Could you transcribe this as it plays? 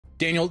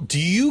Daniel, do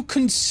you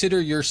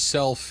consider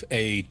yourself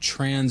a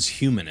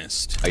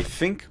transhumanist? I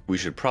think we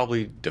should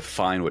probably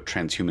define what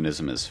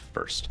transhumanism is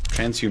first.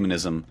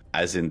 Transhumanism,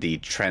 as in the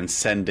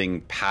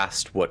transcending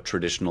past what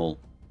traditional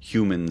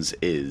humans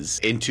is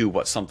into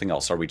what something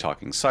else. Are we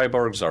talking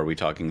cyborgs? Are we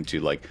talking to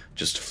like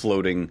just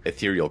floating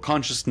ethereal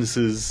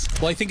consciousnesses?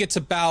 Well, I think it's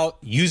about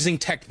using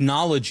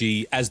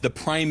technology as the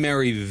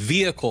primary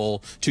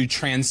vehicle to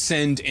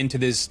transcend into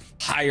this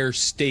higher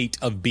state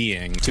of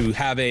being, to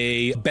have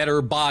a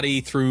better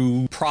body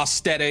through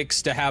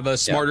prosthetics, to have a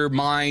smarter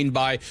mind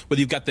by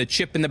whether you've got the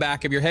chip in the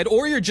back of your head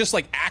or you're just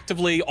like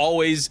actively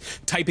always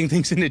typing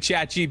things into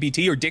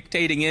ChatGPT or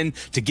dictating in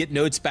to get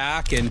notes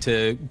back and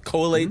to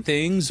collate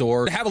things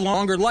or have a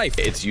longer life.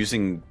 It's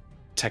using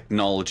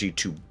technology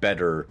to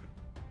better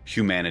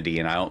humanity,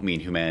 and I don't mean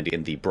humanity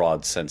in the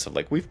broad sense of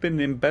like we've been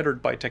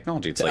embittered by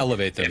technology. It's to like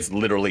elevate them. It's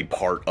literally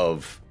part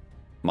of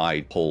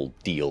my whole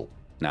deal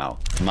now.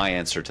 My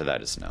answer to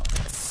that is no.